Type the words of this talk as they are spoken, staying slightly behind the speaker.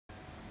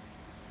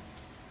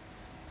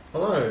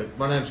Hello,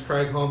 my name's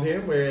Craig Holm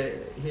here. We're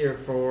here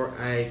for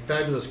a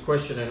fabulous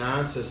question and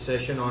answer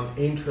session on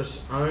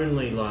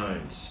interest-only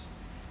loans.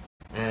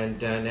 And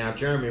now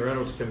Jeremy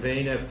Reynolds,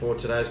 convener for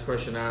today's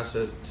question and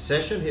answer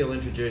session. He'll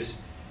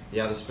introduce the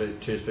other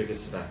two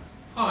speakers today.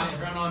 Hi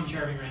everyone, I'm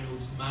Jeremy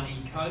Reynolds,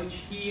 Money Coach,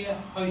 here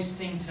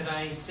hosting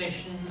today's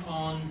session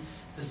on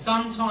the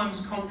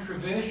sometimes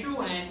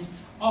controversial and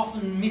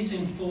often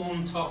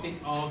misinformed topic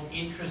of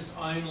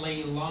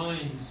interest-only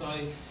loans.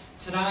 So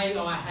today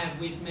I have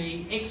with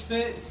me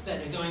experts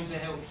that are going to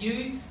help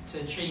you to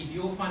achieve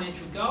your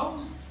financial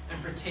goals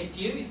and protect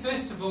you.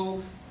 First of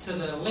all, to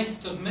the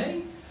left of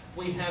me,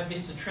 we have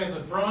Mr. Trevor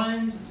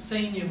Bryans,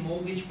 Senior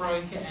Mortgage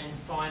Broker and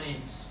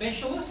Finance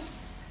Specialist.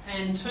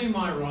 And to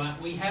my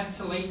right, we have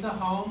Talitha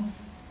Holm,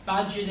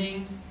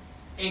 Budgeting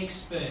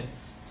Expert.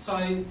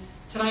 So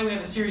today we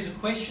have a series of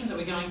questions that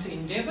we're going to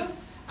endeavour.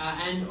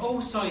 And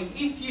also,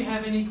 if you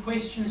have any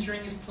questions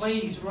during this,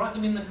 please write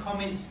them in the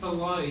comments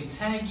below.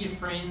 Tag your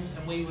friends,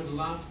 and we would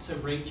love to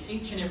reach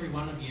each and every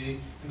one of you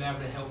and be able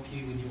to help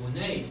you with your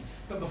needs.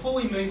 But before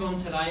we move on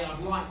today, I'd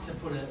like to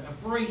put a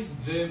brief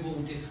verbal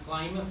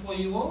disclaimer for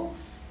you all.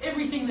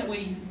 Everything that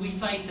we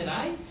say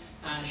today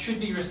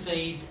should be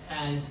received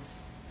as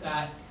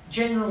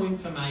general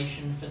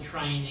information for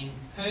training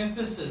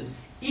purposes.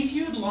 If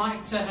you'd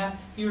like to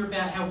hear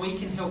about how we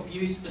can help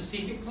you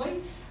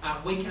specifically,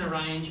 we can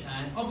arrange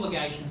an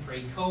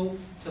obligation-free call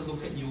to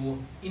look at your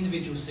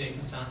individual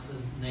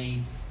circumstances,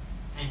 needs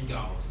and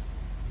goals.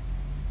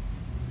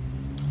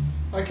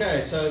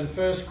 Okay, so the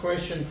first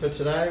question for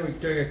today, we're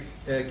doing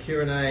a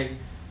Q&A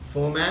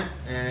format,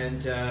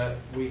 and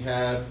we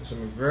have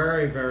some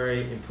very,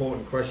 very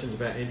important questions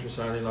about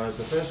interest-only loans.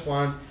 The first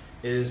one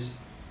is,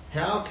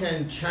 how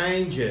can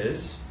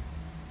changes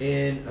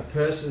in a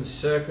person's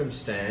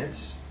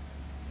circumstance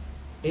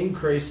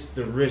increase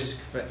the risk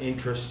for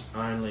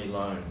interest-only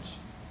loans?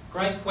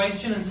 Great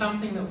question, and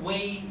something that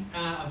we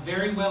are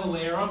very well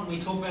aware of, we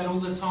talk about all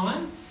the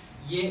time,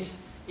 yet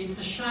it's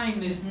a shame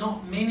there's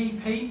not many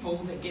people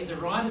that get the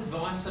right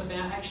advice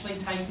about actually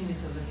taking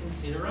this as a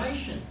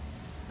consideration.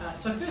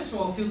 So first of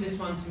all, I'll field this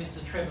one to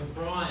Mr. Trevor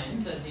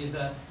Bryans, as you've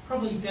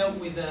probably dealt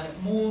with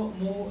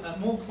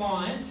more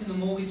clients in the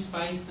mortgage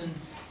space than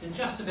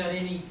just about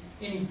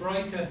any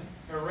broker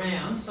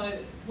around. So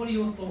what are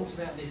your thoughts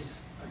about this?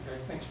 Okay,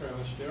 thanks very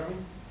much, Jeremy.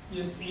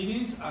 Yes, it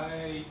is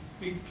a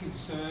big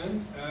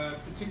concern,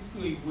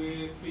 particularly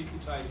where people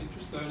take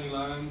interest-only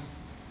loans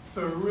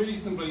for a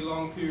reasonably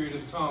long period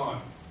of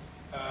time.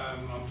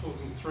 I'm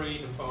talking 3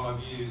 to 5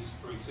 years,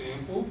 for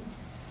example.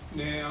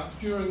 Now,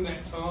 during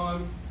that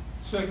time,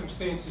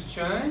 circumstances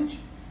change.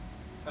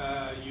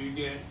 You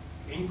get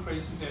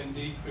increases and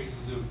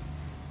decreases of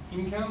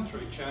income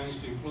through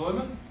changed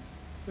employment,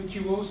 but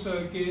you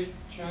also get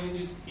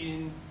changes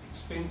in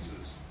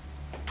expenses.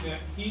 Now,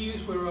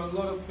 here's where a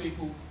lot of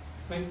people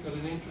think that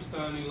an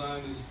interest-only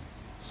loan is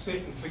set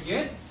and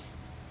forget.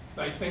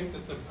 They think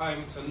that the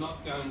payments are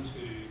not going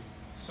to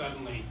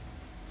suddenly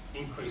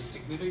increase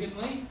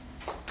significantly,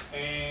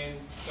 and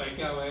they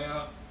go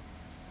out,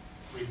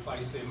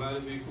 replace their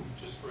motor vehicle,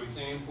 just for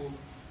example,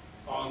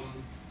 on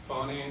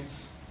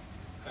finance.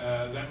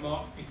 That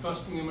might be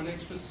costing them an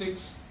extra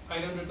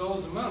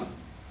 $600-800 a month.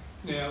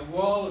 Now,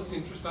 while it's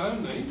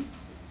interest-only,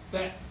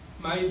 that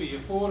may be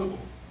affordable.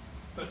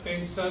 But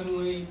then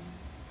suddenly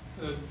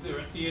they're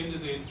at the end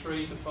of their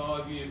 3 to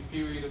 5 year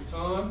period of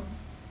time,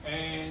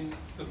 and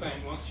the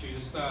bank wants you to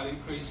start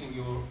increasing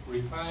your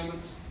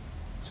repayments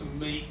to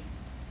meet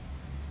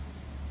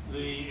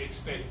the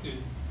expected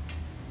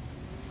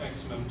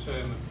maximum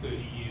term of 30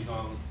 years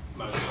on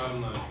most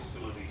home loan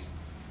facilities.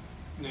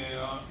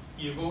 Now,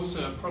 you've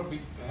also probably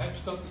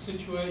perhaps got the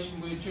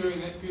situation where during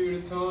that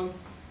period of time,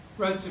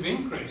 rates have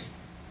increased.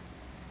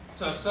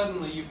 So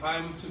suddenly your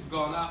payments have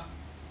gone up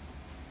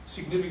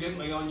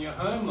significantly on your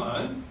home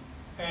loan,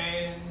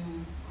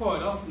 and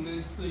quite often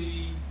there's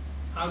the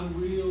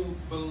unreal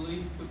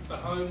belief that the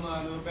home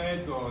loan are the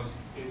bad guys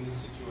in this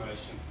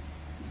situation.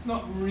 It's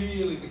not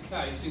really the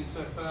case,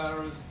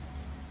 insofar as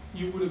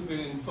you would have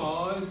been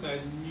advised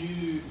and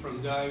knew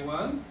from day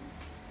one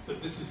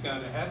that this is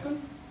going to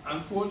happen.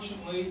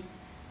 Unfortunately,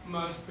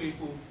 most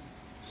people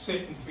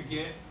set and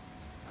forget,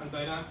 and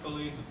they don't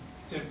believe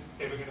that it's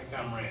ever going to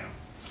come around.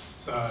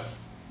 So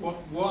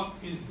what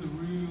is the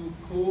real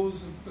cause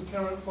of the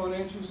current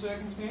financial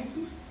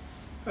circumstances?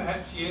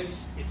 Perhaps,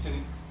 yes, it's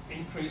an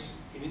increase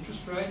in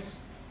interest rates,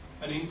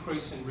 an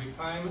increase in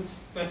repayments.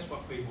 That's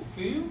what people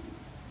feel.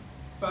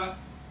 But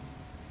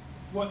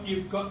what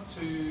you've got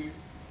to,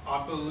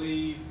 I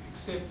believe,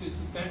 accept is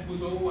that that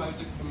was always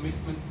a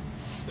commitment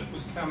that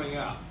was coming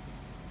up,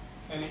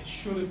 and it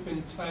should have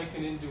been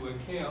taken into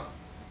account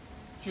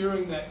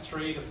during that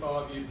 3 to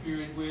 5 year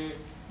period where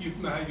you've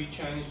maybe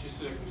changed your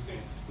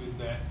circumstances with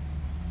that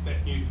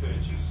new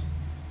purchase.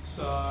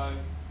 So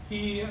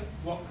here,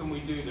 what can we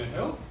do to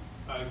help?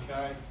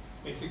 Okay,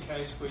 it's a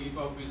case where you've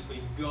obviously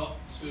got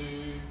to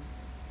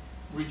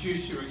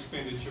reduce your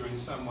expenditure in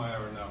some way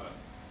or another.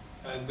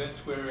 And that's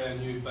where our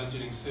new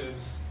budgeting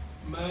service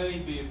may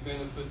be of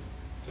benefit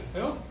to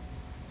help.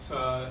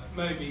 So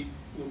maybe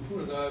we'll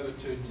put it over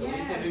to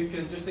Talitha, who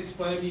can just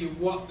explain to you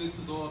what this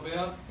is all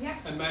about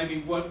and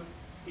maybe what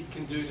it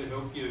can do to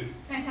help you.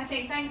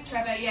 Fantastic, thanks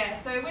Trevor. Yeah,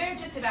 so we're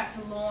just about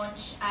to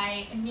launch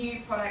a new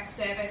product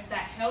service that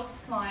helps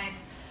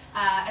clients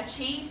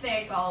achieve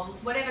their goals,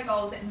 whatever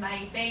goals it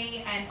may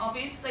be, and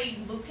obviously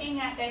looking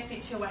at their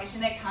situation,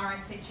 their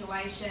current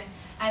situation,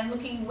 and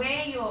looking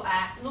where you're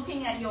at,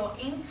 looking at your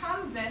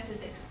income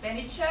versus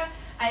expenditure,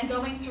 and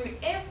going through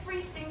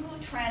every single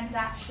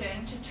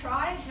transaction to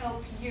try and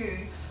help you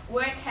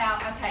work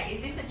out, okay,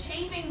 is this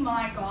achieving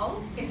my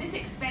goal? Is this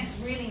expense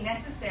really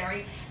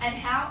necessary? And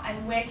how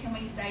and where can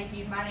we save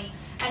you money?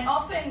 And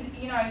often,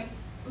 you know,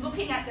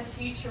 looking at the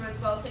future as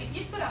well. So if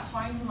you've got a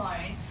home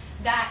loan,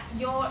 that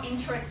your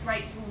interest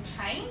rates will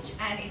change,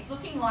 and it's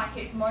looking like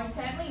it most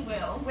certainly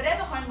will.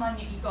 Whatever home loan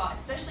you got,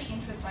 especially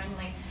interest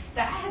only,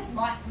 that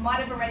might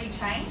have already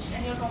changed,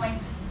 and you're going,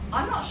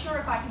 I'm not sure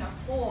if I can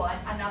afford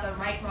another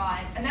rate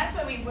rise. And that's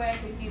where we work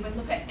with you and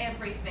look at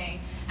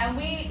everything. And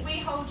we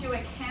hold you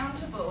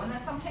accountable, and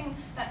that's something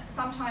that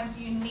sometimes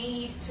you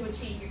need to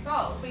achieve your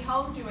goals. We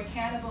hold you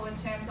accountable in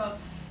terms of,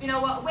 you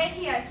know what, we're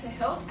here to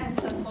help and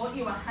support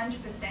you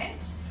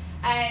 100%.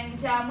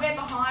 And we're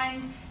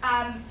behind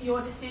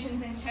your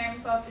decisions in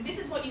terms of, this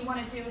is what you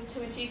want to do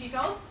to achieve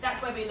your goals.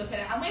 That's where we look at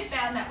it. And we've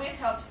found that we've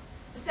helped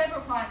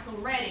several clients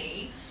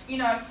already, you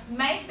know,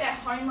 make their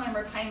home loan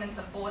repayments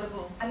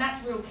affordable. And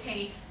that's real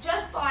key.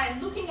 Just by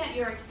looking at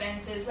your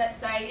expenses, let's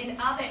say, in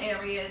other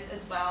areas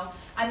as well.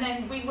 And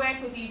then we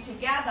work with you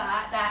together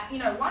that, you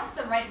know, once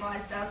the rate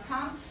rise does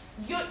come,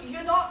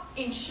 you're not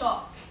in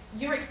shock.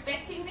 You're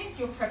expecting this,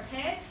 you're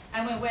prepared,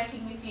 and we're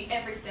working with you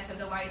every step of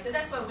the way. So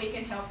that's where we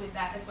can help with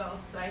that as well.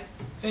 So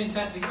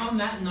fantastic. On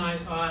that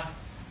note,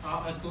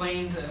 I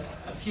gleaned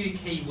a few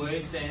key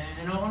words there,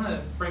 and I want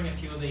to bring a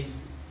few of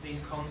these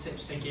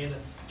concepts together.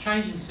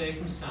 Change in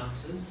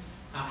circumstances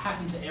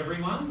happen to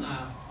everyone.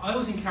 I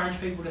always encourage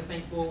people to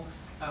think, well,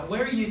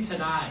 where are you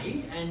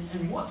today,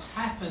 and what's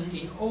happened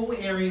in all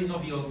areas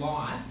of your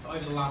life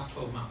over the last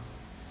 12 months?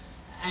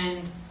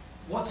 And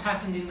what's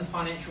happened in the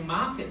financial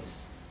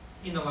markets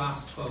in the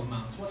last 12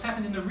 months? What's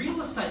happened in the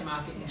real estate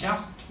market in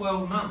just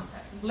 12 months,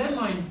 let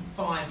alone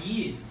 5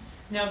 years?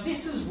 Now,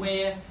 this is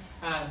where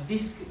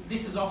this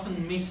is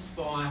often missed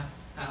by,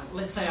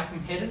 let's say, our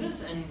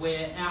competitors, and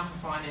where Alpha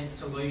Finance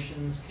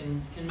Solutions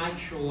can make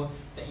sure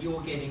that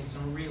you're getting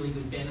some really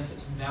good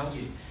benefits and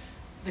value.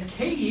 The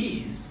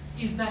key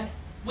is that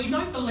we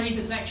don't believe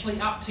it's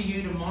actually up to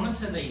you to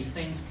monitor these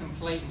things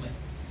completely,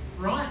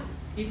 right?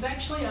 It's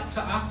actually up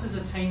to us as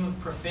a team of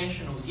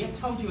professionals. Yet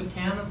hold you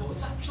accountable.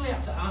 It's actually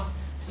up to us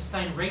to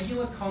stay in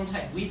regular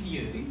contact with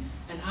you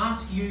and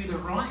ask you the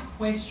right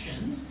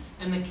questions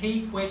and the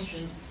key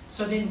questions,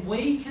 so then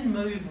we can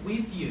move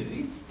with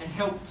you and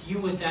help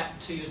you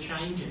adapt to your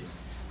changes.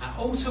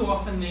 All too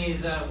often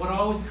there's what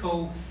I would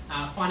call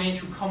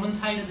financial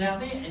commentators out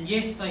there, and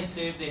yes, they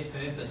serve their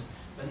purpose,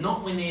 but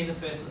not when they're the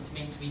person that's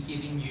meant to be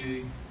giving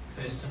you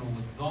personal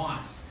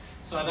advice.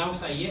 So they'll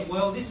say, yeah,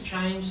 well, this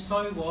changed,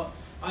 so what?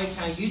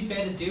 Okay, you'd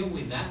better deal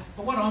with that.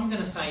 But what I'm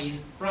going to say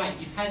is, great,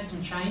 you've had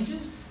some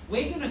changes.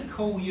 We're going to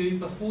call you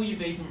before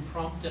you've even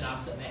prompted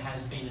us that there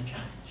has been a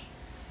change.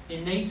 There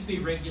needs to be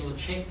regular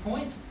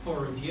checkpoint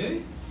for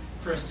review,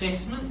 for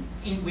assessment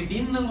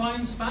within the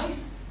loan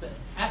space, but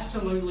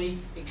absolutely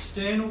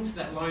external to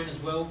that loan as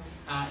well,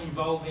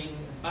 involving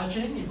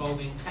budgeting,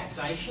 involving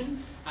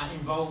taxation,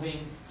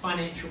 involving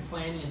financial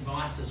planning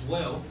advice as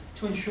well,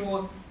 to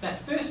ensure that,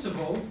 first of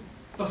all,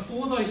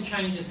 before those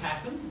changes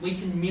happen, we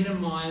can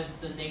minimise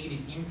the negative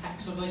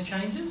impacts of those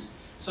changes.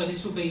 So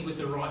this will be with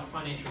the right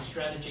financial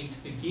strategy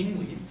to begin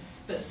with.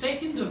 But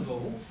second of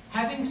all,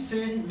 having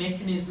certain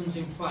mechanisms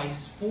in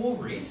place for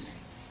risk,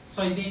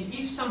 so then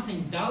if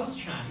something does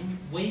change,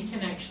 we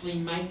can actually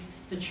make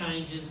the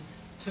changes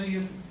to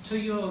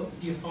your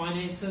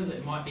finances.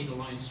 It might be the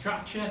loan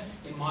structure,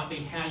 it might be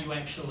how you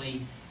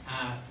actually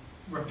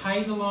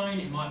repay the loan,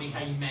 it might be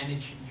how you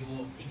manage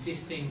your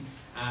existing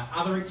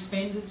other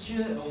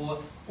expenditure,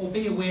 or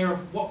be aware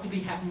of what could be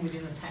happening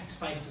within the tax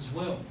space as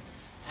well.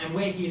 And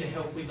we're here to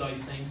help with those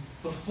things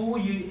before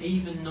you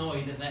even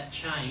know that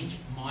change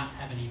might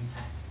have an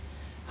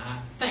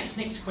impact. Thanks.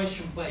 Next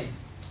question, please.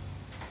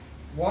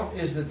 What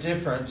is the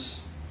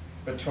difference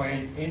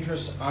between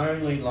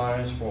interest-only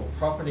loans for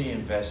property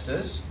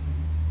investors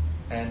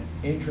and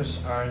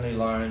interest-only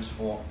loans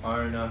for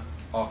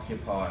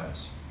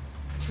owner-occupiers?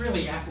 It's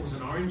really apples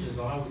and oranges,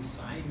 I would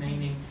say,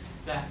 meaning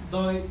that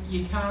though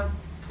you can't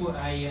put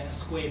a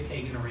square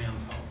peg in a round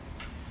hole.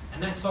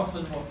 And that's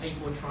often what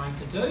people are trying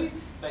to do.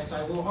 They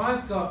say, well,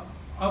 I've got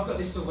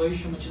this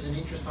solution which is an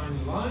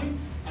interest-only loan,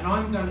 and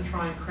I'm going to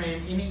try and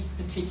cram any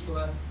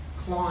particular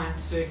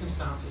client's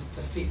circumstances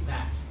to fit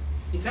that.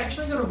 It's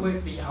actually got to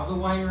work the other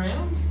way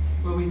around,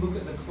 where we look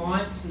at the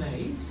client's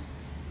needs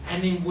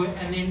and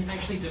then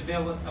actually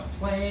develop a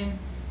plan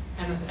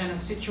and a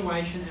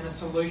situation and a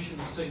solution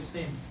that suits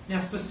them.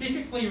 Now,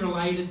 specifically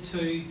related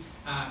to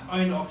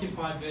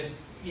owner-occupied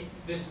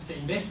versus for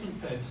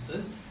investment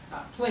purposes,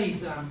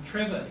 Please,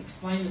 Trevor,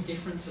 explain the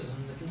differences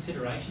and the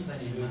considerations they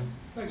need to make.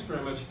 Thanks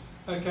very much.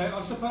 Okay,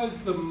 I suppose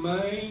the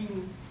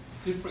main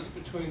difference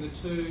between the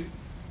two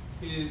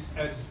is,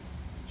 as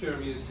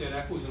Jeremy has said,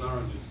 apples and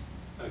oranges.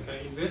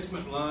 Okay,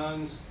 investment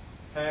loans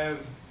have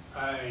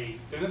a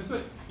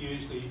benefit,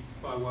 usually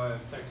by way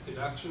of tax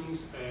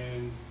deductions,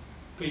 and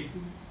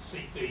people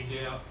seek these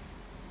out.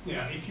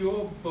 Now, if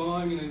you're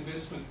buying an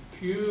investment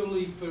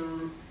purely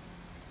for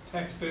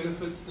tax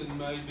benefits, then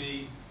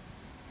maybe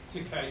it's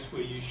a case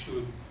where you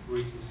should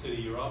reconsider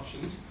your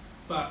options,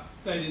 but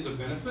that is a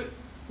benefit.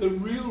 The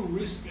real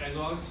risk, as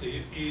I see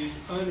it, is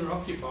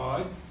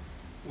owner-occupied,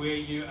 where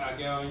you are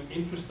going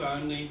interest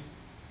only,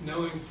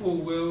 knowing full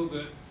well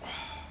that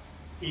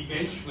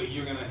eventually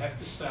you're going to have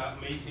to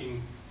start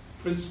meeting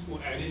principal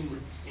and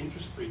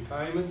interest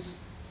repayments,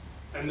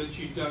 and that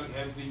you don't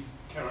have the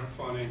current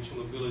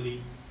financial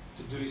ability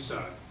to do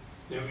so.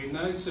 Now, in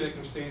those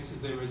circumstances,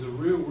 there is a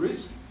real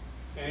risk,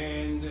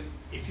 and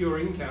if your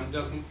income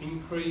doesn't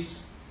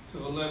increase to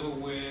the level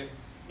where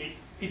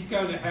it's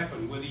going to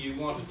happen, whether you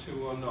want it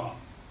to or not.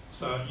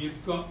 So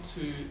you've got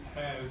to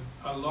have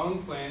a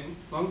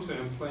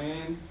long-term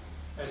plan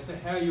as to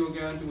how you're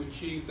going to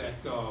achieve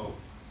that goal.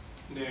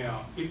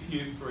 Now, if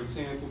you, for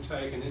example,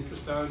 take an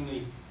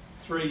interest-only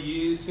 3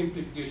 years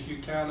simply because you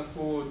can't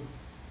afford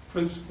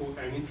principal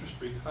and interest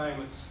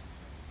repayments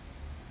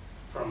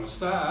from the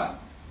start,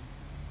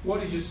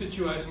 what is your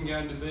situation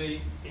going to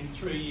be in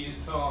 3 years'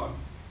 time?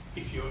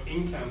 If your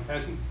income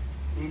hasn't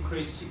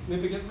increased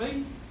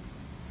significantly,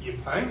 your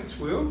payments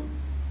will,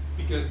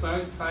 because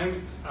those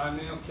payments are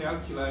now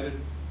calculated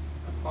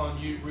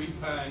upon you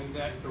repaying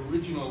that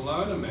original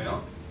loan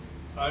amount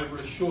over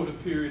a shorter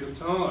period of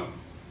time.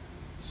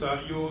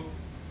 So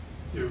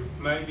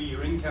maybe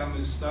your income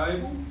is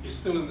stable, you're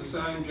still in the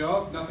same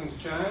job,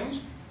 nothing's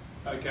changed.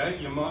 Okay,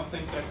 you might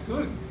think that's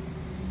good.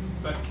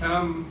 But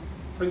come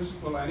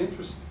principal and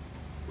interest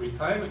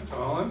repayment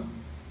time,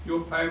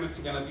 your payments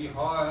are going to be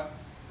higher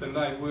than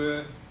they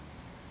were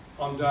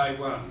on day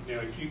one.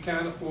 Now, if you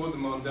can't afford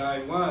them on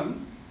day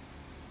one,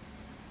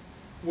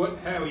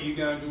 how are you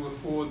going to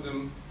afford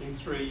them in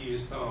 3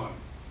 years' time?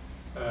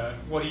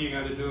 What are you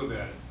going to do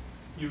about it?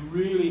 You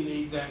really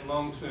need that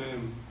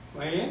long-term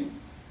plan.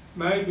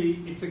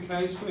 Maybe it's a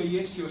case where,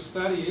 yes, you're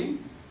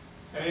studying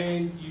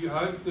and you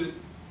hope that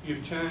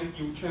you'll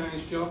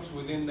change jobs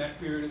within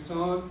that period of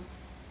time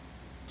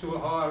to a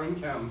higher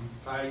income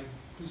paid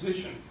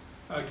position.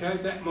 Okay,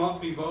 that might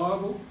be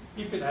viable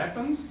if it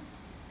happens,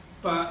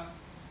 but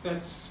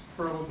that's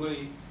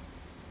probably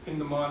in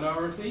the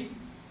minority.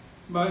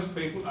 Most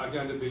people are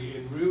going to be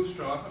in real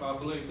strife, and I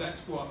believe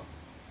that's what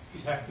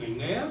is happening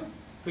now.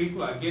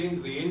 People are getting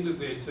to the end of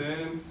their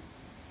term,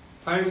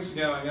 payments are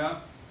going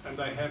up, and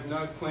they have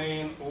no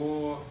plan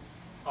or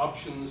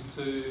options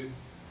to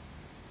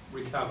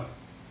recover.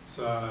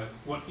 So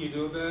what do you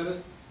do about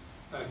it?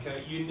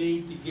 Okay, you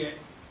need to get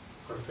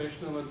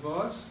professional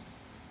advice.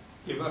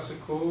 Give us a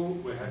call,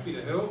 we're happy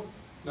to help.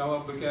 No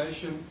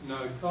obligation,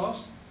 no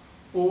cost.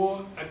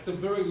 Or at the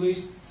very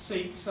least,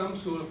 seek some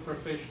sort of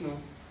professional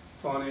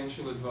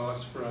financial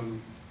advice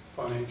from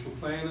financial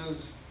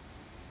planners.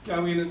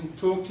 Go in and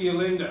talk to your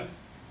lender.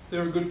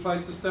 They're a good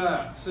place to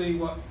start. See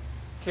what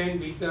can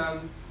be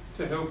done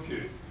to help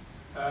you.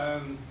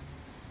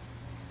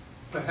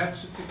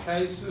 Perhaps it's a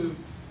case of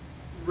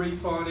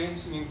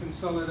refinancing and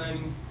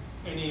consolidating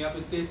any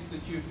other debts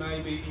that you've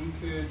maybe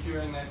incurred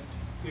during that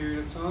period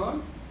of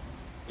time.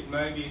 It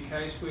may be a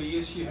case where,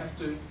 yes, you have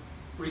to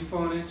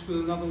refinance with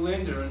another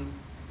lender and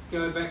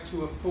go back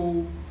to a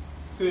full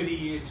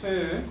 30-year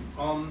term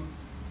on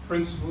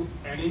principal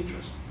and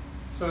interest.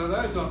 So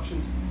those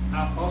options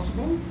are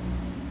possible,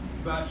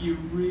 but you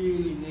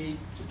really need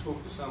to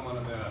talk to someone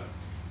about it.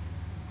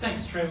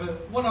 Thanks, Trevor.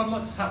 What I'd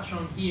like to touch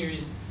on here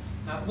is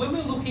when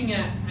we're looking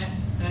at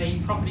a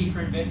property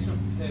for investment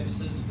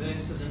purposes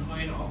versus an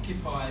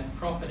owner-occupied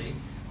property,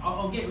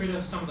 I'll get rid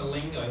of some of the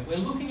lingo. We're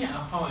looking at a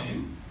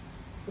home.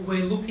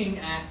 We're looking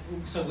at,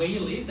 so where you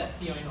live, that's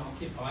the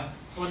owner-occupied.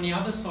 On the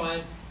other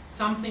side,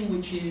 something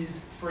which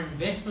is for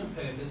investment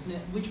purpose,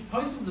 which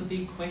poses the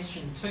big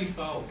question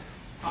twofold.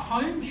 A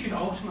home should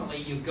ultimately,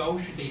 your goal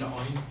should be to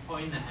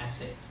own that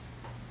asset.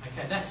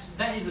 Okay, that's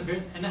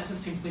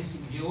a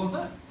simplistic view of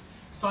it.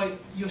 So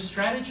your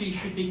strategy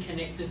should be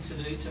connected to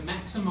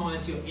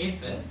maximise your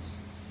efforts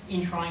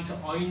in trying to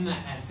own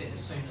that asset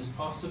as soon as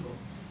possible.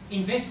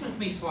 Investment can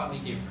be slightly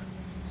different.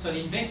 So the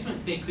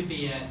investment, there could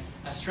be a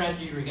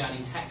strategy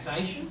regarding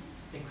taxation,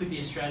 there could be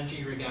a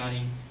strategy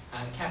regarding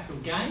capital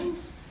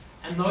gains,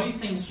 and those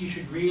things you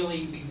should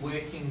really be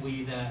working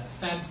with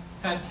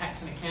FAB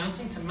Tax and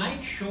Accounting to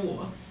make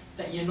sure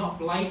that you're not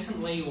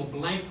blatantly or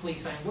blankly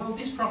saying, well,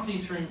 this property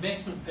is for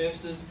investment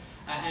purposes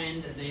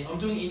and I'm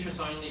doing interest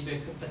only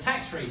for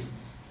tax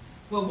reasons.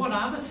 Well, what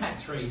are the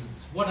tax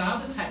reasons? What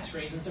are the tax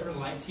reasons that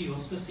relate to your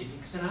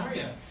specific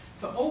scenario?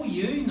 For all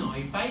you know,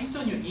 based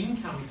on your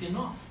income, if you're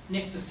not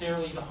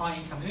necessarily the high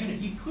income earner,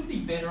 you could be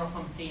better off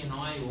on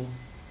P&I or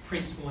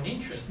principal and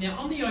interest. Now,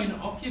 on the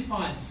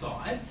owner-occupied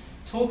side,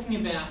 talking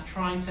about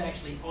trying to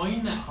actually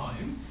own that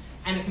home,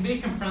 And it can be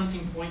a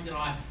confronting point that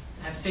I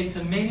have said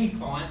to many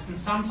clients, and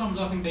sometimes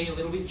I can be a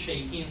little bit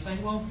cheeky and say,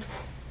 well,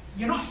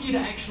 you're not here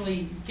to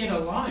actually get a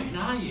loan,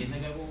 are you? And they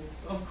go, well,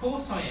 of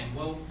course I am.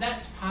 Well,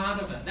 that's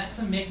part of it. That's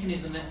a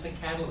mechanism, that's a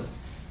catalyst.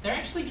 They're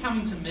actually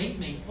coming to meet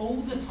me all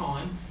the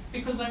time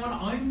because they want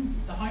to own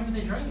the home of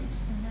their dreams.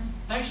 Mm-hmm.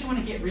 They actually want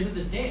to get rid of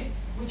the debt,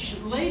 which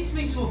leads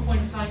me to a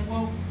point of saying,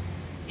 well,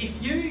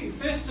 if you,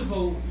 first of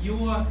all,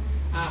 your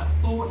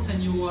thoughts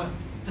and your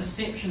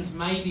perceptions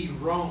may be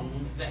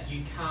wrong that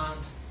you can't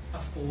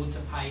afford to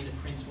pay the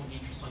principal and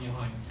interest on your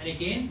home. And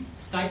again,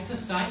 state to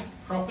state,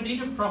 property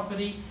to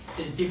property,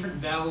 there's different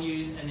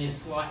values and there's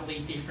slightly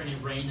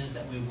different arenas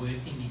that we're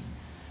working in.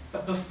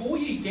 But before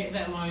you get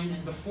that loan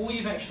and before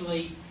you've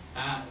actually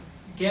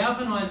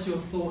galvanised your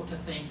thought to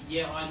think,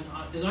 yeah,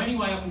 the only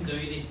way I can do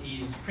this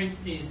is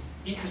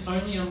interest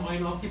only on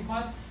owner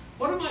occupied,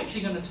 what I'm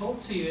actually going to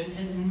talk to you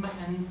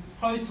and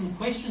pose some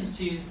questions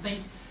to you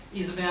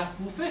is about,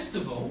 well, first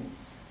of all,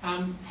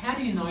 how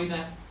do you know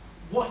that?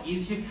 What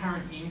is your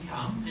current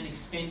income and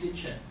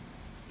expenditure?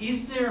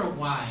 Is there a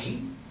way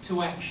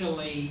to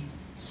actually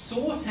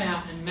sort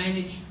out and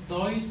manage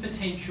those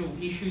potential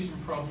issues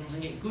and problems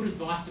and get good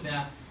advice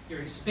about your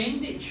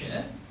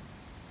expenditure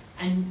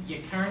and your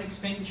current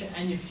expenditure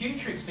and your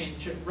future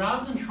expenditure,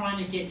 rather than trying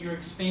to get your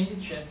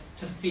expenditure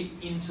to fit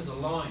into the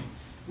loan,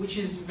 which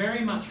is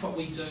very much what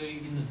we do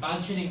in the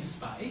budgeting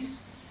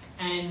space.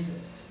 And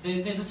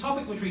there's a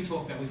topic which we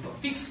talk about. We've got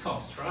fixed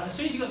costs, right? As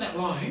soon as you've got that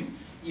loan,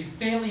 you've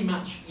pretty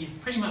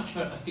much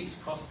got a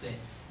fixed cost there.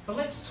 But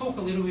let's talk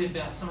a little bit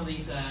about some of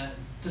these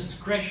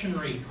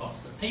discretionary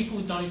costs that people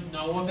don't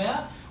know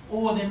about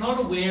or they're not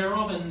aware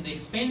of and they're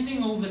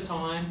spending all the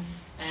time.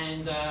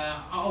 And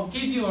I'll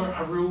give you a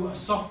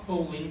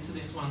softball into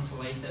this one,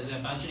 Talith, as our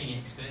budgeting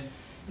expert.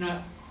 You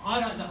know,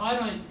 I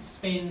don't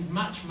spend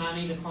much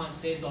money, the client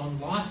says, on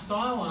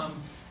lifestyle.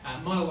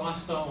 My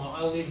lifestyle,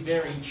 I live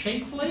very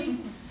cheaply.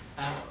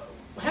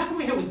 How can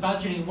we help with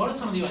budgeting? What are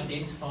some of the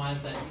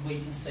identifiers that we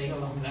can see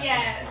along that?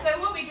 Yeah, so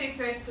what we do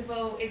first of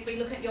all is we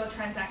look at your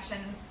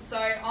transactions. So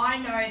I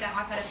know that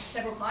I've had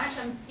several clients,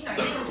 and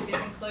this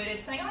included,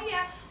 saying, oh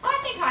yeah, I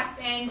think I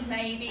spend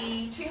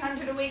maybe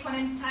 $200 a week on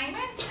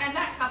entertainment, and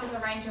that covers a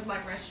range of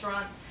like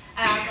restaurants,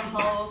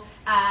 alcohol,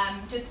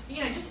 just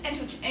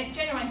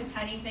general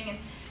entertaining thing.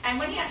 And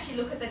when you actually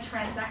look at the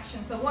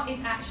transaction, so what is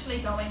actually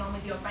going on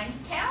with your bank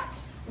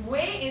account?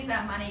 Where is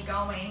that money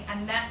going?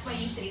 And that's where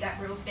you see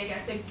that real figure.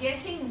 So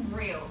getting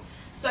real.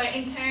 So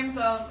in terms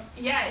of,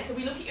 so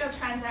we look at your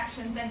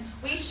transactions and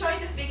we show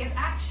the figures.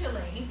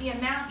 Actually, the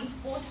amount is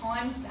 4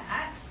 times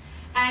that.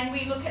 And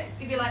we look at,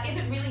 if you're like, is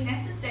it really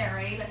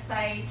necessary, let's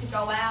say, to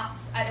go out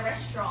at a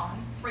restaurant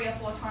 3 or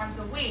 4 times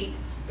a week?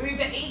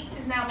 Uber Eats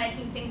is now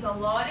making things a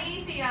lot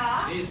easier.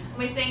 It is.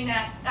 We're seeing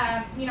that,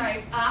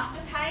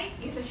 Afterpay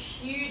is a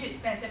huge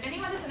expense. If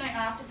anyone doesn't know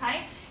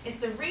Afterpay, it's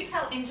the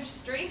retail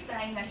industry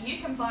saying that you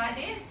can buy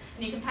this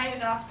and you can pay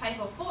with Afterpay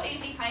for 4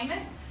 easy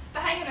payments.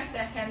 But hang on a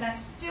second,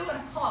 that's still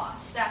a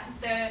cost that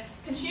the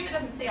consumer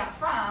doesn't see up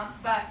front,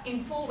 but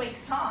in 4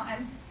 weeks'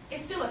 time,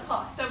 it's still a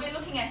cost. So we're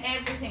looking at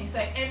everything.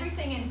 So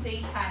everything in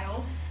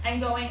detail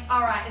and going,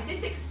 all right, is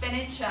this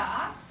expenditure,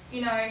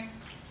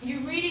 you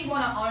really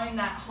want to own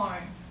that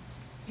home.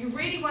 You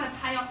really want to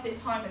pay off this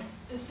home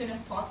as soon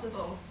as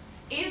possible.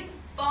 Is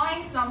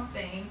buying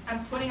something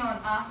and putting on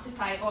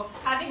Afterpay or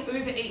having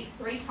Uber Eats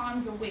 3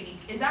 times a week,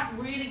 is that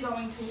really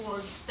going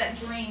towards that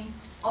dream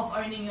of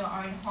owning your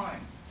own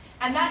home?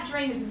 And that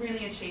dream is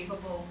really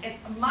achievable. It's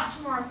much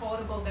more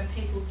affordable than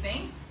people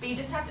think, but you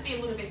just have to be a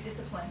little bit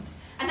disciplined.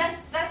 And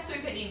that's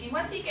super easy.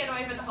 Once you get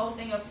over the whole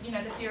thing of,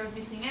 the fear of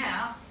missing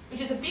out,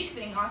 which is a big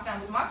thing I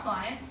found with my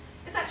clients,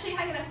 it's actually,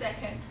 hang on a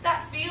second,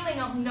 that feeling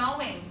of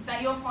knowing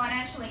that you're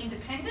financially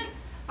independent,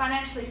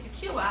 financially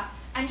secure,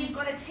 and you've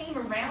got a team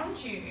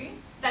around you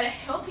that are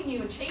helping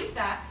you achieve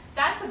that,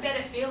 that's a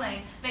better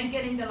feeling than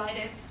getting the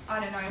latest,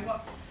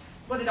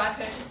 what did I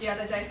purchase the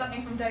other day?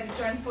 Something from David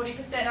Jones,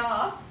 40%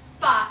 off.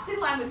 But it's in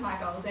line with my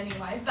goals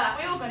anyway. But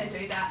we're all going to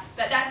do that.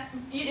 But that's,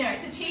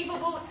 it's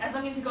achievable as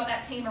long as you've got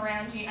that team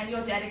around you and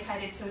you're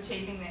dedicated to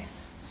achieving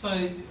this. So,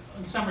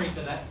 in summary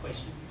for that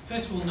question,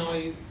 first of all,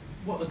 know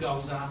what the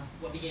goals are,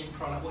 what the end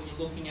product, what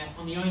you're looking at.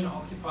 On the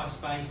owner-occupier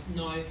space,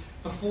 know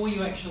before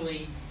you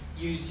actually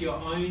use your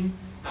own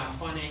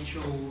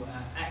financial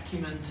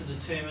acumen to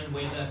determine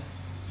whether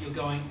you're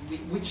going,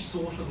 which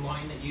sort of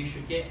loan that you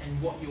should get and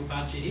what your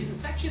budget is.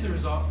 It's actually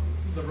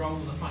the role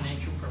of the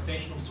financial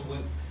professionals to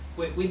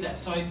work with that.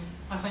 So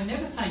I say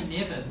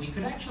never. We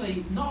could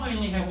actually, not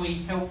only have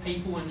we helped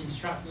people and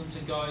instruct them to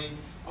go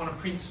on a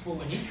principal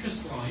and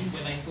interest loan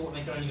where they thought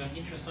they could only go on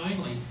interest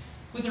only,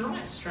 with the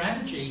right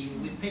strategy,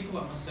 with people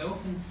like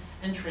myself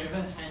and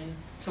Trevor and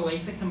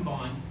Talitha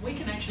combined, we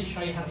can actually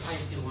show you how to pay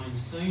off your loan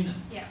sooner.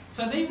 Yeah.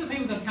 So these are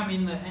people that come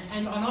in,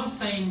 and I've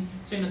seen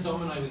a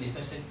domino with this.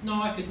 They said,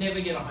 no, I could never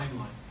get a home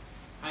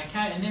loan.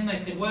 Okay, and then they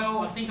said, well,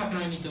 I think I can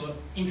only do it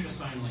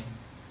interest only.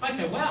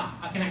 Okay, wow,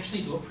 I can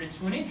actually do it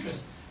principal and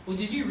interest. Well,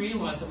 did you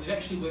realise that we've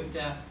actually worked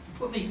out,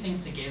 put these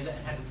things together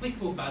and had an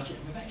applicable budget,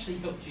 and we've actually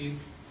helped you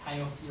pay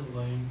off your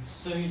loan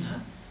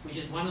sooner which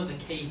is one of the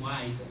key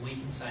ways that we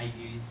can save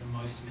you the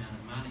most amount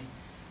of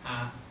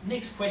money.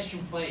 Next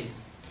question,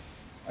 please.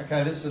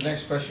 Okay, this is the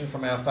next question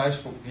from our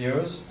Facebook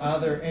viewers. Are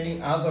there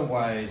any other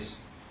ways,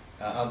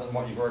 other than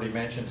what you've already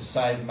mentioned, to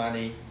save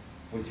money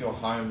with your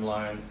home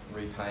loan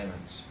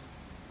repayments?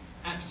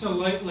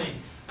 Absolutely.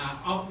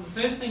 The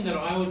first thing that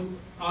I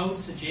would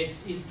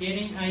suggest is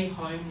getting a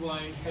home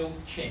loan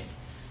health check.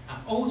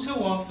 All too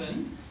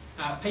often,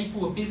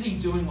 people are busy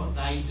doing what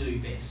they do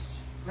best,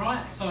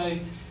 right? So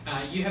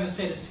you have a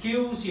set of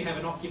skills, you have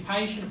an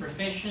occupation, a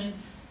profession,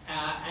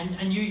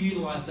 and you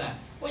utilise that.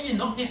 What you're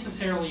not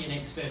necessarily an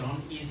expert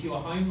on is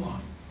your home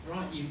loan,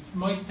 right?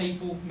 Most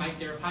people make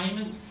their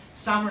payments.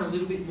 Some are a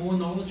little bit more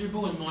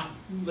knowledgeable and might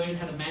learn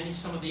how to manage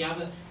some of the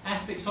other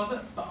aspects of it.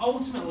 But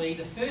ultimately,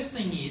 the first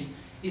thing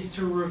is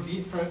to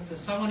review, for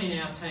someone in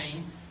our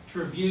team, to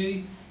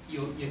review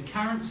your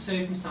current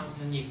circumstances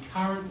and your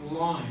current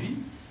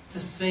loan to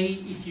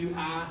see if you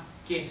are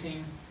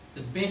getting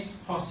the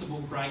best possible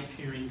rate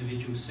for your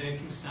individual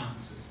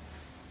circumstances.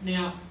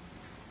 Now,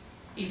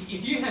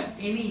 if you have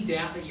any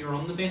doubt that you're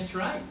on the best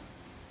rate,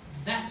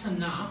 that's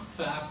enough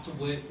for us to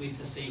work with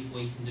to see if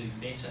we can do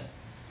better.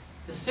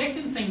 The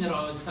second thing that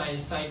I would say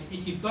is,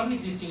 if you've got an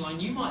existing loan,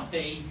 you might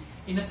be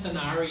in a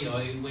scenario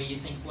where you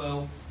think,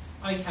 well,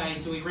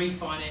 okay, do we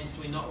refinance,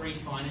 do we not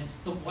refinance?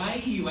 The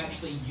way you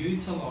actually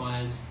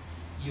utilise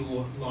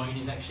your loan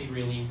is actually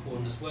really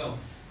important as well.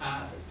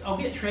 I'll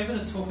get Trevor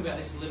to talk about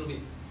this a little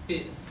bit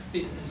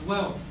as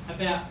well,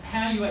 about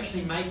how you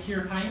actually make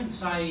your repayment.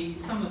 Say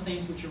some of the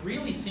things which are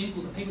really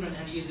simple that people don't know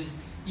how to use is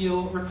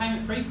your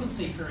repayment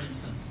frequency, for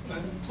instance.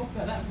 Talk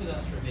about that with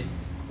us for a bit.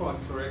 Quite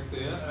correct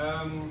there.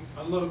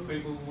 A lot of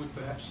people would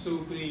perhaps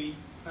still be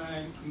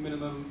paying a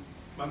minimum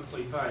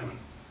monthly payment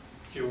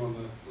due on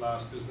the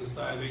last business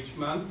day of each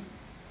month.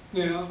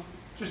 Now,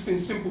 just in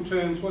simple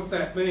terms, what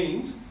that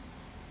means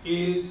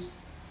is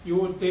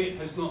your debt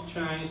has not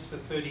changed for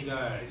 30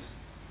 days.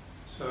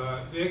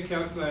 So they're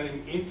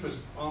calculating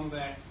interest on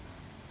that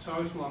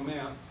total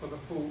amount for the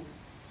full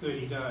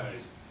 30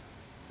 days.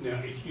 Now,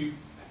 if you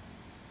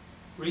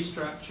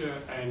restructure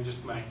and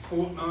just make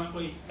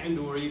fortnightly and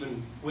or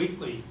even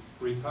weekly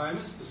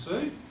repayments to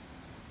suit,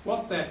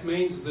 what that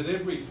means is that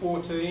every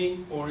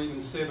 14 or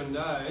even 7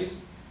 days,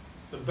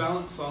 the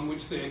balance on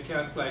which they're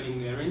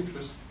calculating their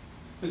interest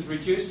is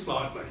reduced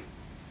slightly.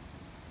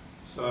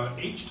 So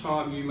each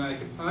time you make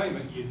a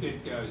payment, your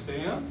debt goes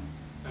down,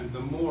 and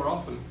the more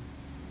often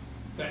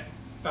that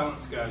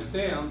balance goes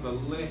down, the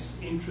less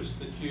interest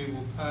that you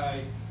will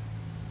pay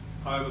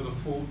over the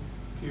full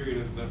period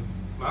of the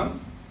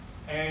month,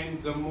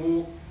 and the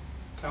more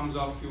comes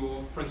off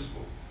your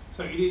principal.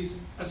 So it is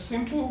a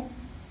simple,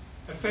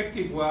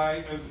 effective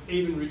way of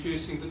even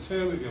reducing the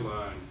term of your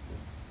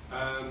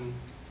loan.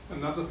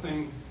 Another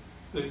thing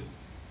that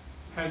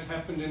has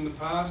happened in the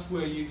past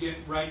where you get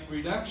rate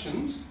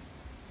reductions,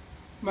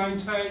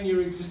 maintain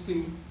your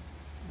existing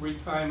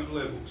repayment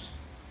levels.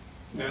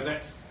 Now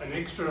that's an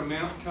extra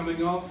amount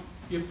coming off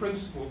your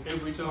principal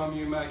every time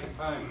you make a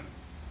payment.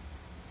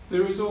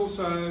 There is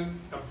also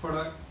a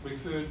product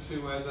referred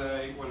to as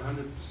a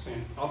 100%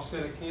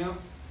 offset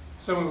account.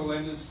 Some of the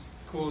lenders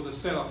call it a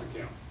set-off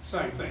account.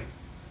 Same thing.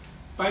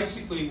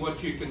 Basically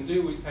what you can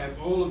do is have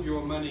all of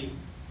your money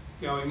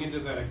going into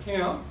that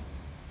account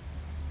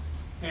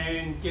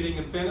and getting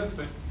a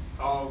benefit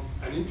of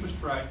an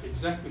interest rate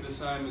exactly the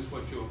same as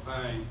what you're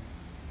paying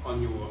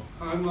on your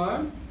home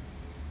loan.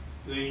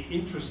 The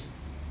interest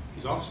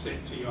is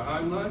offset to your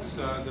home loan,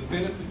 so the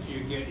benefit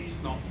you get is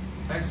not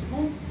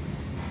taxable,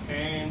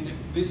 and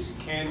this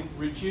can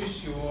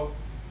reduce your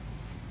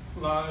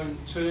loan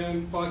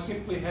term by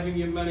simply having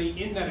your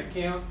money in that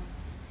account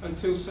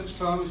until such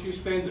time as you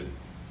spend it.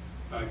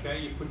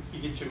 Okay,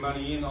 you get your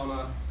money in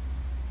on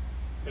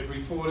every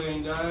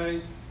 14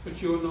 days, but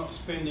you're not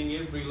spending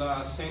every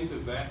last cent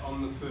of that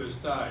on the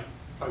first day,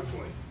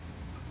 hopefully.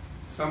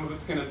 Some of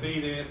it's going to be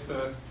there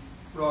for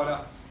right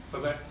up for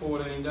that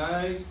 14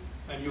 days,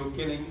 and you're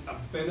getting a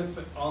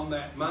benefit on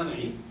that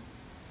money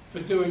for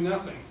doing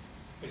nothing.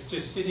 It's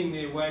just sitting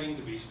there waiting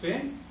to be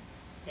spent.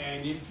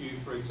 And if you,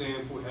 for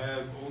example,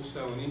 have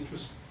also an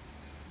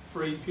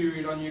interest-free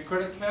period on your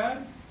credit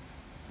card,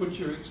 put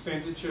your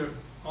expenditure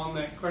on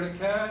that credit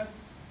card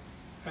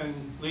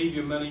and leave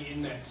your money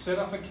in that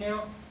set-off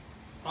account.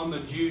 On the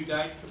due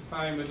date for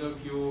payment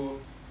of your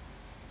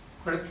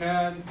credit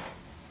card,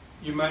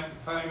 you make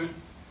the payment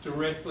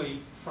directly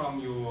from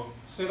your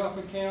set-off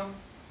account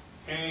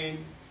and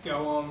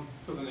go on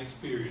for the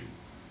next period.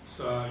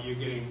 So you're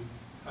getting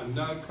a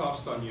no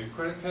cost on your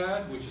credit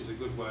card, which is a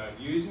good way of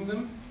using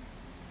them.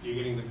 You're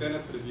getting the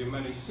benefit of your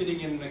money sitting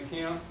in an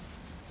account,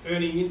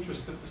 earning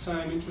interest at the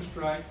same interest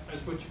rate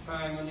as what you're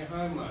paying on your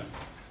home loan.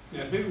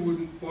 Now, who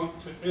wouldn't want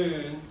to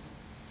earn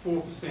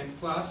 4%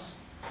 plus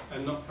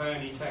and not pay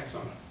any tax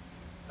on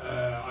it?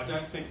 I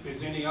don't think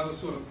there's any other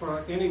sort of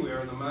product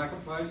anywhere in the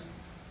marketplace.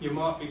 You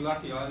might be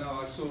lucky. I know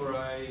I saw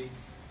a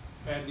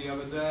ad the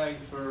other day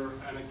for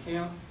an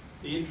account.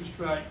 The interest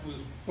rate was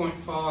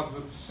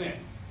 0.5%.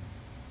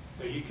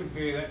 Now you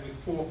compare that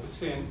with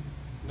 4%,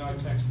 no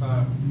tax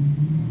payable.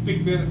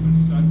 Big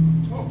benefits. So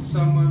talk to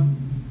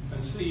someone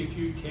and see if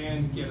you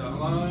can get a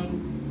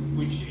loan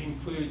which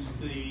includes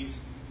these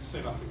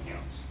set-off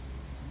accounts.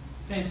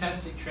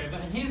 Fantastic, Trevor.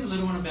 And here's a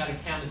little one about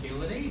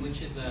accountability,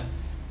 which is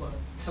what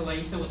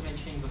Talitha was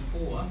mentioning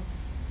before.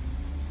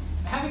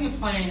 Having a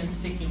plan and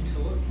sticking to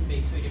it can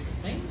be two different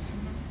things.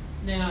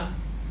 Now,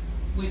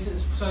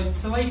 so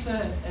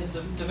Talitha has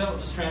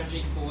developed a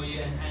strategy for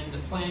you and a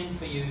plan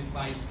for you in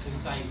place to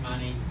save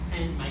money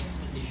and make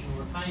some additional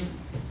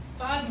repayments.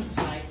 For argument's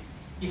sake,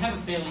 you have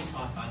a fairly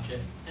tight budget,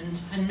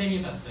 and many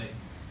of us do,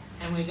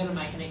 and we're going to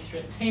make an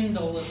extra $10 a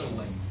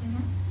week.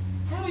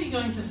 Mm-hmm. How are you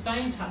going to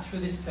stay in touch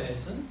with this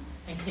person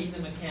and keep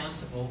them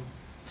accountable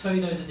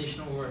to those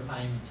additional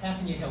repayments? How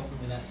can you help them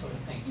with that sort of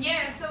thing?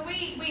 Yeah, so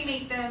we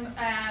meet them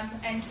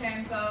in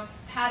terms of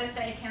how to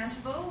stay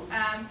accountable.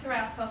 Through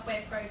our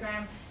software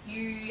program,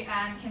 you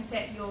can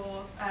set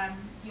your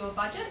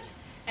budget,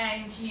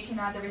 and you can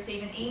either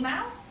receive an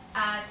email,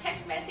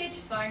 text message,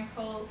 phone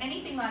call,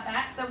 anything like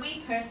that. So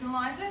we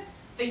personalise it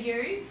for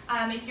you.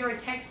 If you're a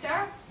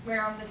texter,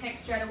 we're on the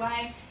text straight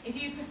away.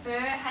 If you prefer,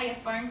 a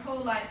phone call,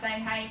 like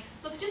saying, hey,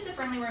 look, just a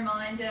friendly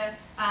reminder,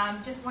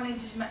 just wanting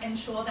to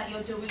ensure that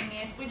you're doing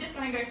this. We're just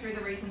going to go through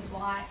the reasons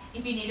why,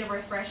 if you need a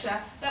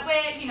refresher. But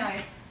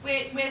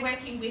we're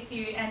working with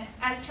you, and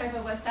as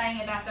Trevor was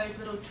saying about those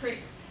little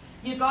tricks,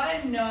 you've got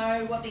to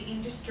know what the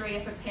industry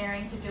are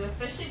preparing to do,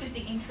 especially with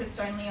the interest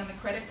only on the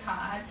credit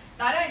card.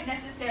 They don't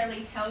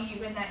necessarily tell you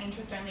when that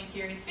interest only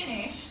period's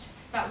finished,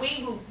 but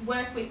we will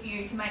work with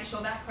you to make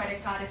sure that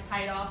credit card is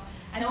paid off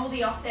and all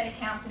the offset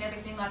accounts and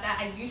everything like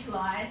that are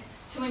utilised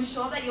to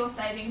ensure that you're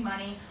saving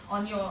money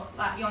on your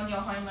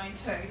home loan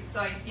too.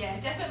 So yeah,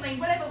 definitely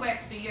whatever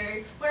works for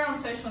you. We're on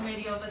social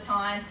media all the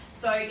time,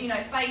 so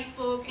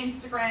Facebook,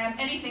 Instagram,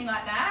 anything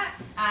like that.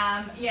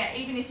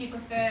 Even if you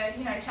prefer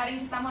chatting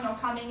to someone or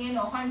coming in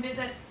or home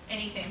visits,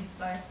 anything.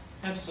 So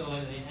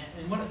absolutely,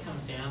 and what it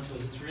comes down to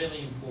is it's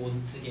really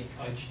important to get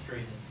coached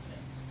through these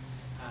things.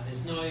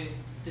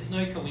 There's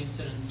no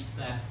coincidence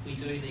that we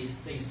do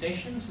these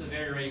sessions for the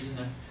very reason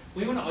that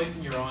we want to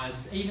open your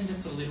eyes even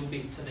just a little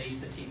bit to these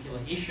particular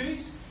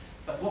issues.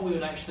 But what we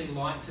would actually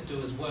like to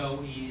do as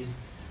well is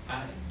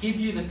give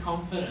you the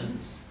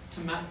confidence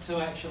to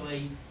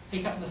actually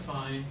pick up the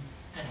phone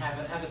and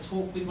have a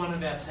talk with one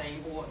of our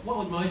team. Or what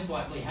would most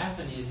likely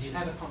happen is you'd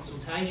have a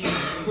consultation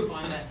and you'll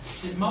find that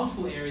there's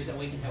multiple areas that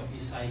we can help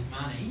you save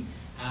money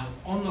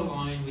on the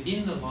loan,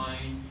 within the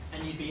loan,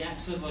 and you'd be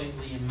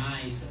absolutely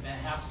amazed about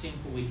how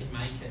simple we can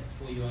make it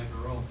for you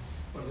overall.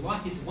 What I'd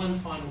like is one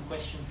final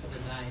question for the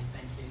day.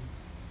 Thank you.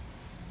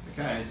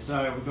 Okay,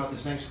 so we've got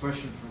this next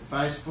question from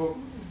Facebook.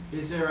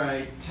 Is there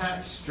a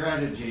tax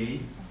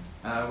strategy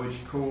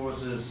which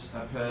causes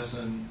a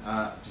person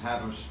to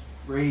have a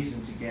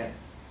reason to get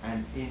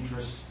an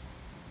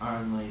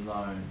interest-only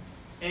loan?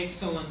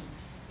 Excellent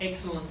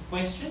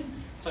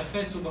question. So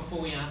first of all, before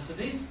we answer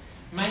this,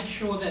 make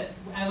sure that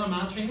as I'm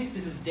answering this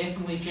is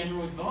definitely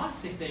general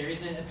advice. If there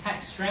isn't a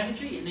tax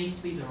strategy, it needs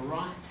to be the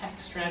right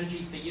tax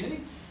strategy for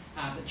you.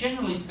 But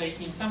generally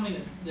speaking, something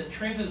that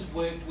Trevor's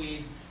worked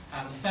with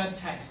the Fab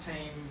Tax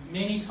team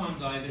many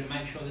times over to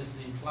make sure this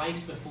is in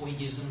place before he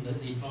gives them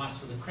the advice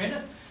for the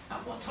credit.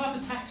 What type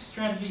of tax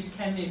strategies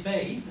can there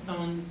be for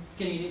someone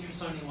getting an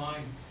interest-only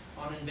loan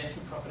on an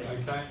investment property?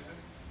 Okay,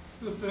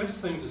 the first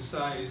thing to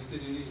say is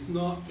that it is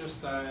not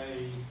just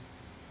a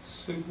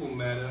simple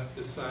matter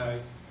to say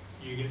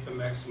you get the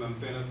maximum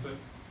benefit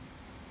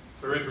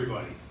for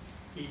everybody.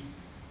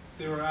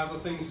 There are other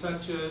things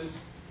such as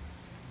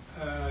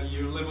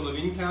your level of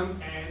income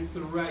and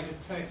the rate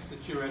of tax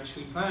that you're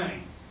actually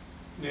paying.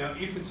 Now,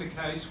 if it's a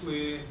case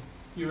where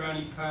you're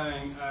only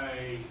paying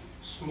a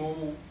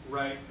small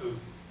rate of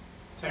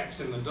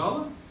tax in the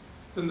dollar,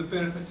 then the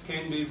benefits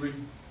can be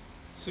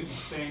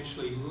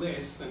substantially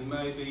less than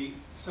maybe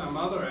some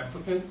other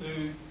applicant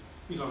who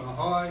is on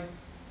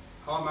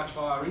a much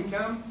higher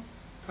income,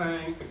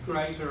 paying a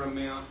greater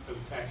amount of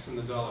tax in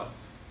the dollar.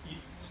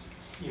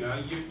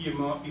 You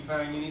might be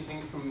paying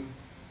anything from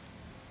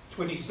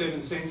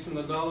 27 cents in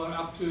the dollar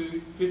up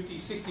to 50,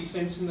 60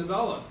 cents in the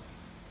dollar.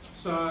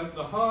 So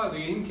the higher the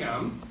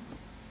income,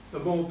 the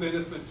more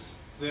benefits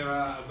there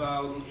are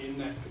available in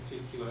that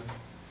particular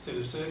set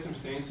of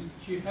circumstances.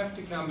 But you have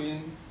to come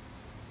in,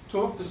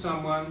 talk to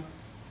someone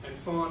and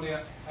find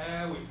out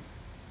how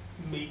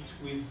it meets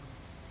with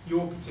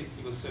your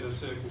particular set of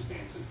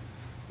circumstances.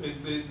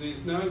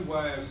 There's no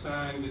way of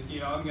saying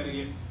that, I'm going to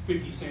get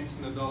 50 cents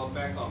in the dollar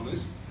back on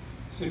this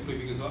simply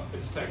because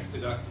it's tax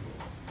deductible.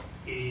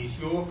 It is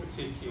your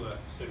particular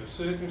set of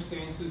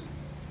circumstances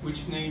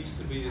which needs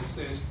to be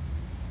assessed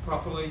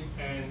properly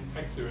and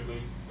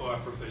accurately by a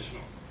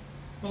professional.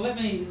 Well, let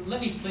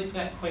me flip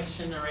that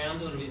question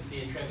around a little bit for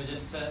you, Trevor,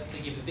 just to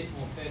give a bit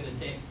more further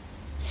depth.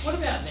 What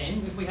about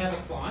then if we have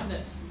a client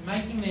that's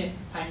making their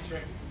payments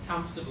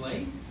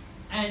comfortably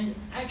and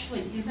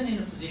actually isn't in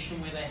a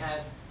position where they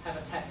have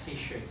a tax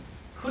issue?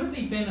 Could it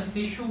be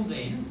beneficial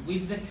then,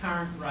 with the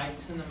current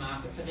rates in the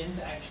market, for them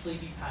to actually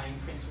be paying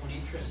principal and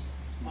interest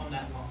on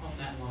that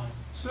loan?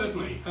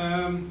 Certainly.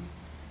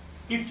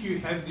 if you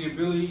have the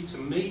ability to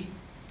meet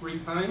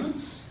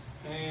repayments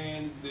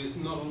and there's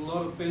not a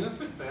lot of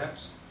benefit,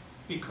 perhaps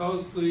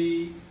because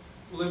the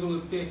level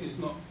of debt is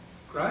not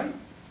great,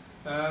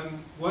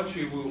 what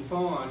you will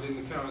find in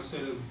the current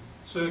set of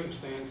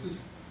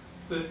circumstances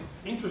that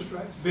interest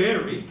rates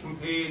vary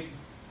compared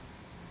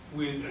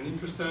with an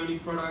interest-only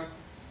product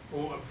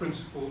or a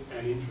principal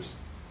and interest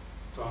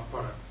type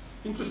product.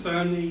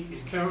 Interest-only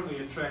is currently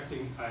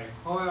attracting a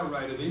higher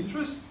rate of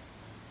interest.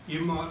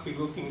 You might be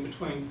looking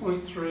between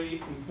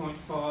 0.3 and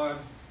 0.5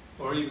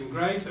 or even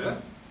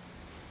greater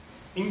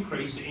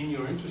increase in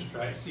your interest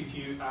rates if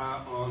you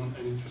are on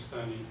an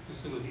interest-only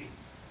facility.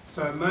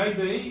 So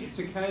maybe it's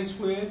a case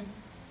where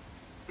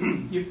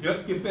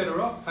you're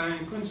better off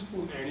paying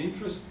principal and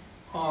interest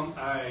on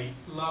a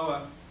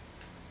lower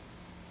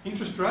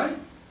interest rate.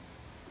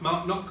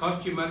 Might not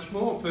cost you much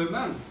more per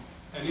month,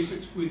 and if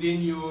it's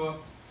within your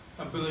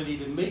ability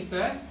to meet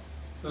that,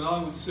 then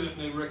I would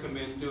certainly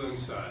recommend doing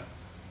so.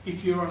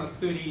 If you're on a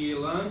 30-year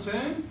loan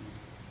term,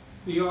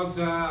 the odds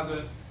are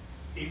that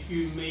if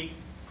you meet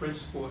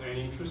principal and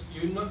interest,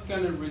 you're not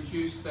going to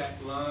reduce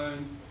that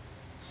loan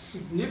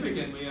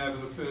significantly over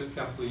the first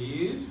couple of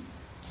years,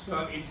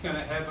 so it's going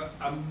to have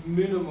a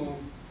minimal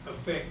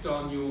effect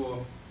on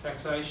your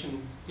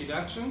taxation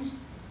deductions,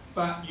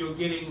 but you're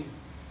getting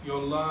your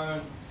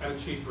loan at a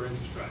cheaper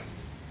interest rate.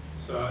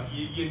 So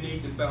you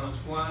need to balance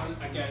one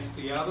against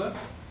the other,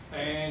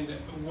 and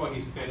what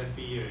is better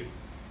for you.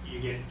 You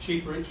get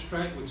cheaper interest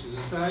rate, which is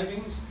a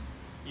savings.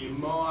 You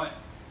might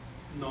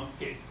not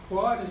get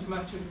quite as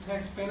much of a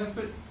tax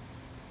benefit,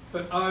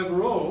 but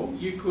overall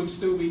you could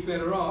still be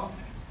better off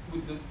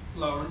with the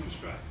lower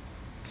interest rate.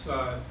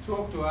 So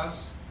talk to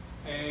us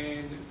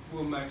and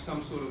we'll make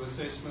some sort of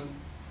assessment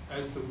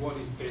as to what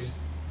is best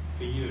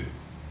for you.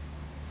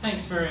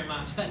 Thanks very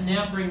much. That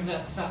now brings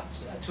us up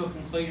to a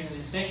conclusion of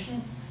this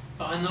session.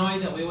 But I know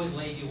that we always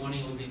leave you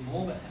wanting a little bit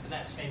more, but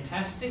that's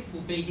fantastic.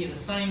 We'll be here the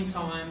same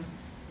time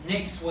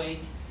next week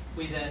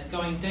with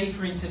going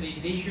deeper into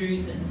these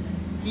issues and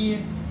here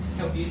to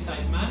help you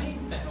save money.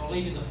 But I'll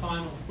leave you the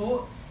final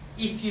thought.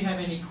 If you have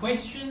any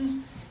questions,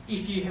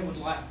 if you would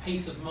like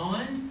peace of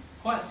mind,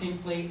 quite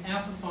simply,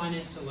 Alpha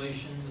Finance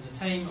Solutions and the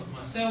team of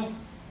myself,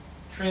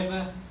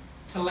 Trevor,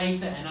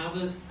 Talitha and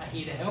others are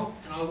here to help,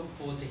 and I look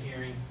forward to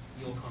hearing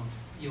your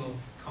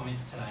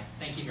comments today.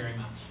 Thank you very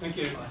much. Thank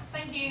you. Bye.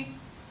 Thank you.